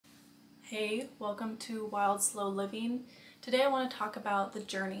Hey, welcome to Wild Slow Living. Today I want to talk about the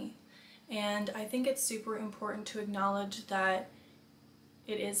journey, and I think it's super important to acknowledge that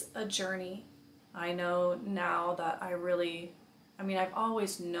it is a journey. I know now that I've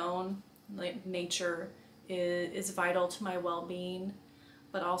always known like nature is vital to my well-being,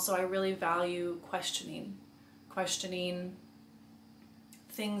 but also I really value questioning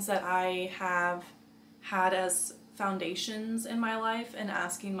things that I have had as foundations in my life and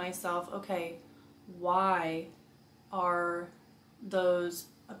asking myself, okay, why are those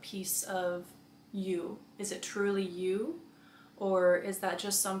a piece of you? Is it truly you? Or is that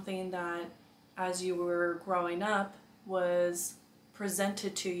just something that as you were growing up was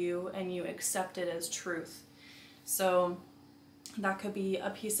presented to you and you accepted as truth? So that could be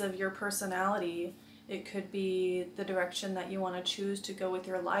a piece of your personality. It could be the direction that you want to choose to go with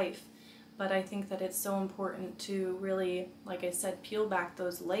your life. But I think that it's so important to really, like I said, peel back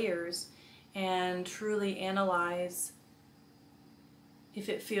those layers and truly analyze if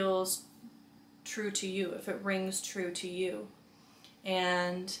it feels true to you, if it rings true to you.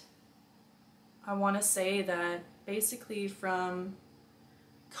 And I want to say that basically from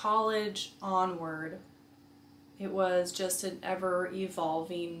college onward, it was just an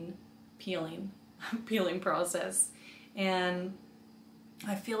ever-evolving peeling process. And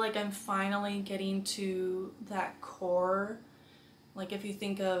I feel like I'm finally getting to that core. Like if you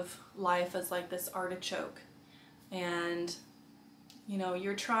think of life as like this artichoke, and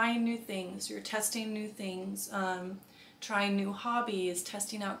you're trying new things, you're testing new things, trying new hobbies,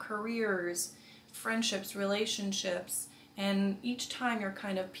 testing out careers, friendships, relationships, and each time you're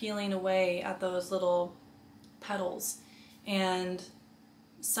kind of peeling away at those little petals, and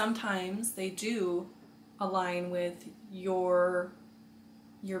sometimes they do align with your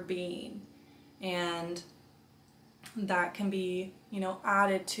being, and that can be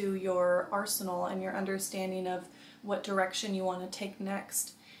added to your arsenal and your understanding of what direction you want to take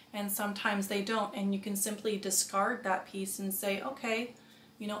next. And sometimes they don't, and you can simply discard that piece and say, okay,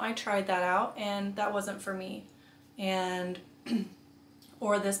 I tried that out and that wasn't for me, and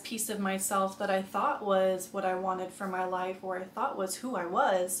or this piece of myself that I thought was what I wanted for my life, or I thought was who I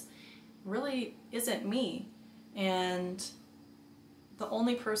was, really isn't me. And the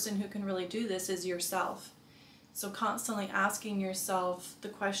only person who can really do this is yourself. So constantly asking yourself the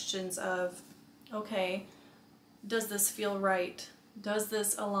questions of, okay, does this feel right? Does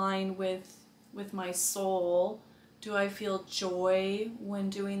this align with my soul? Do I feel joy when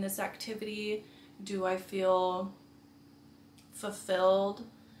doing this activity? Do I feel fulfilled?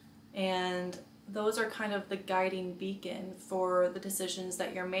 And those are kind of the guiding beacon for the decisions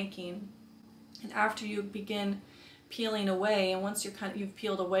that you're making. And after you begin peeling away, and once you've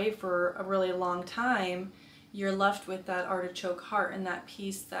peeled away for a really long time, you're left with that artichoke heart and that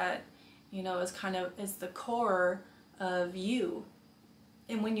piece that is the core of you.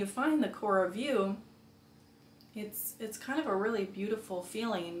 And when you find the core of you, it's kind of a really beautiful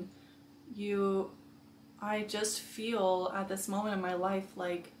feeling. I just feel at this moment in my life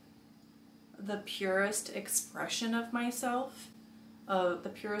like the purest expression of myself,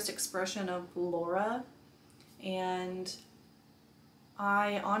 the purest expression of Laura. And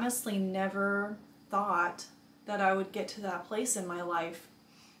I honestly never thought that I would get to that place in my life.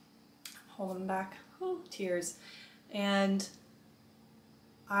 Holding back, tears. And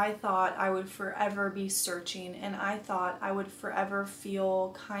I thought I would forever be searching, and I thought I would forever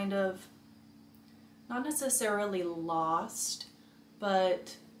feel kind of, not necessarily lost,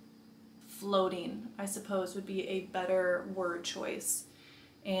 but floating, I suppose would be a better word choice.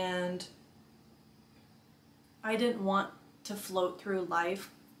 And I didn't want to float through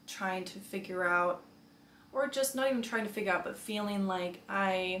life trying to figure out, or just not even trying to figure out, but feeling like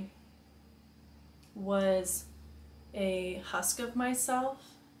I was a husk of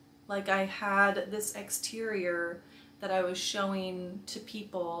myself. Like I had this exterior that I was showing to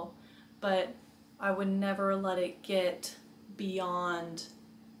people, but I would never let it get beyond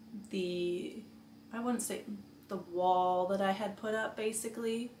I wouldn't say the wall that I had put up,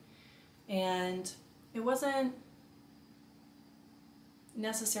 basically. And it wasn't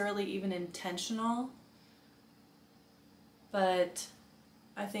necessarily even intentional, but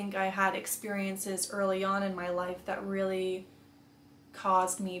I think I had experiences early on in my life that really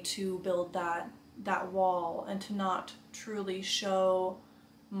caused me to build that wall and to not truly show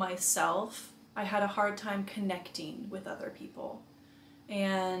myself. I had a hard time connecting with other people,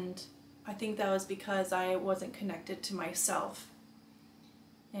 and I think that was because I wasn't connected to myself.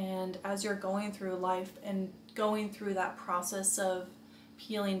 And as you're going through life and going through that process of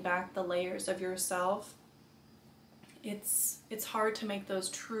peeling back the layers of yourself, it's hard to make those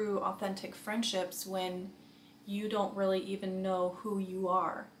true, authentic friendships when you don't really even know who you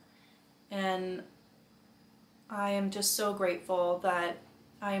are. And I am just so grateful that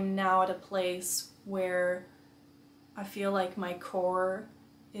I am now at a place where I feel like my core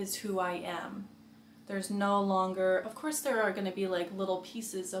is who I am. There's no longer, of course there are going to be like little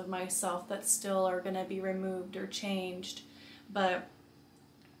pieces of myself that still are going to be removed or changed, but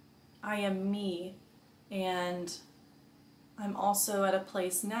I am me. And I'm also at a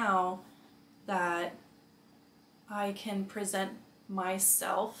place now that I can present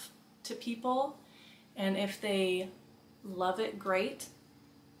myself to people, and if they love it, great,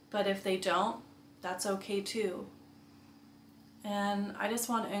 but if they don't, that's okay too. And I just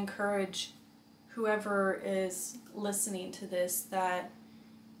want to encourage whoever is listening to this that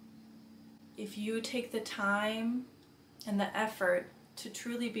if you take the time and the effort to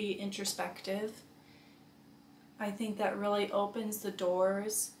truly be introspective, I think that really opens the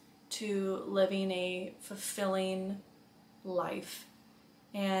doors to living a fulfilling life.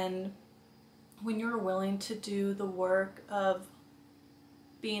 And when you're willing to do the work of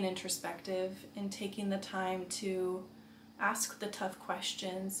being introspective and taking the time to ask the tough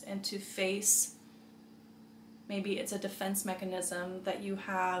questions and to face, maybe it's a defense mechanism that you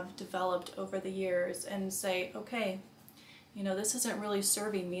have developed over the years, and say, okay, this isn't really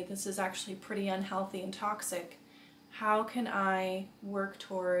serving me. This is actually pretty unhealthy and toxic. How can I work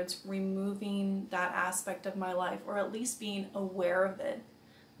towards removing that aspect of my life, or at least being aware of it?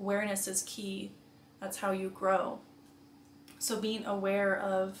 Awareness is key. That's how you grow. So being aware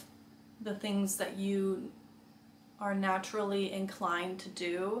of the things that you are naturally inclined to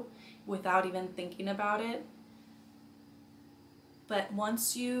do without even thinking about it. But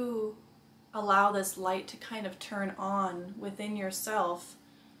once you allow this light to kind of turn on within yourself,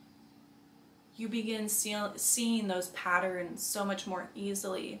 you begin seeing those patterns so much more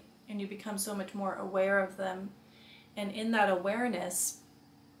easily, and you become so much more aware of them. And in that awareness,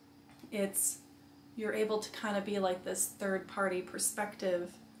 you're able to kind of be like this third-party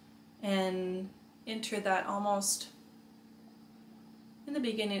perspective and enter that almost, in the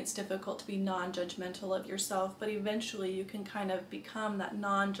beginning it's difficult to be non-judgmental of yourself, but eventually you can kind of become that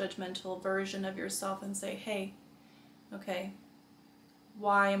non-judgmental version of yourself and say, hey, okay,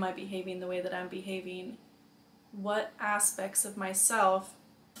 why am I behaving the way that I'm behaving? What aspects of myself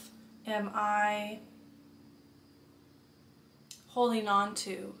am I holding on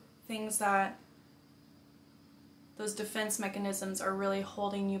to? Things that those defense mechanisms are really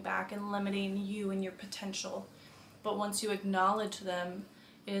holding you back and limiting you and your potential. But once you acknowledge them,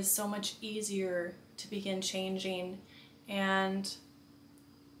 it is so much easier to begin changing. And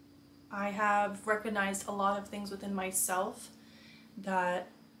I have recognized a lot of things within myself that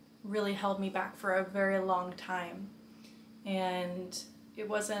really held me back for a very long time. And it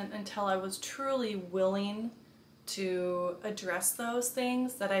wasn't until I was truly willing to address those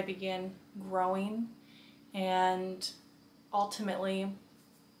things that I began growing and ultimately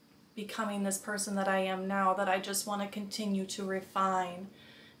becoming this person that I am now, that I just want to continue to refine.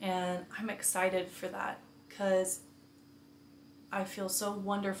 And I'm excited for that because I feel so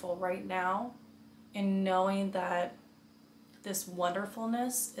wonderful right now in knowing that this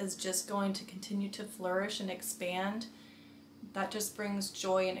wonderfulness is just going to continue to flourish and expand. That just brings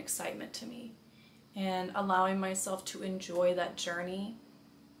joy and excitement to me, and allowing myself to enjoy that journey.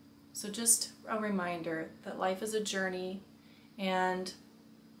 So just a reminder that life is a journey, and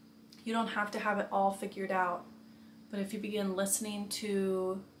you don't have to have it all figured out. But if you begin listening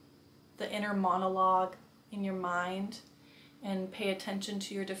to the inner monologue in your mind and pay attention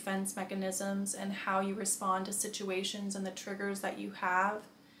to your defense mechanisms and how you respond to situations and the triggers that you have,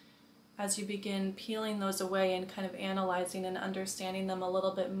 as you begin peeling those away and kind of analyzing and understanding them a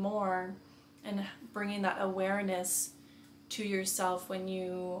little bit more and bringing that awareness to yourself when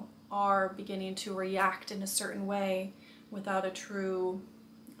you are beginning to react in a certain way without a true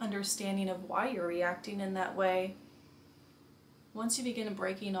understanding of why you're reacting in that way. Once you begin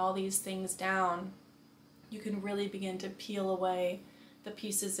breaking all these things down, you can really begin to peel away the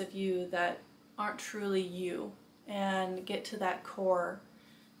pieces of you that aren't truly you and get to that core.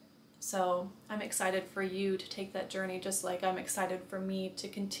 So I'm excited for you to take that journey, just like I'm excited for me to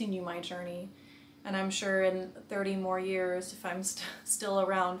continue my journey. And I'm sure in 30 more years, if I'm still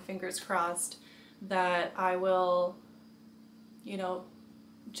around, fingers crossed, that I will,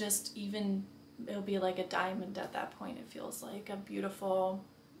 just even, it'll be like a diamond at that point. It feels like a beautiful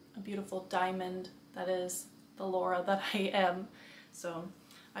diamond that is the Laura that I am. So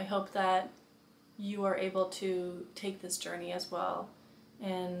I hope that you are able to take this journey as well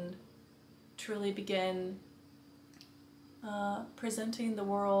and truly begin presenting the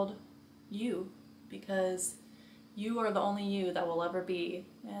world you, because you are the only you that will ever be.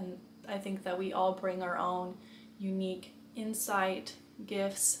 And I think that we all bring our own unique insight,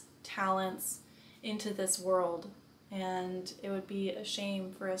 gifts, talents into this world, and it would be a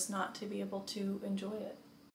shame for us not to be able to enjoy it.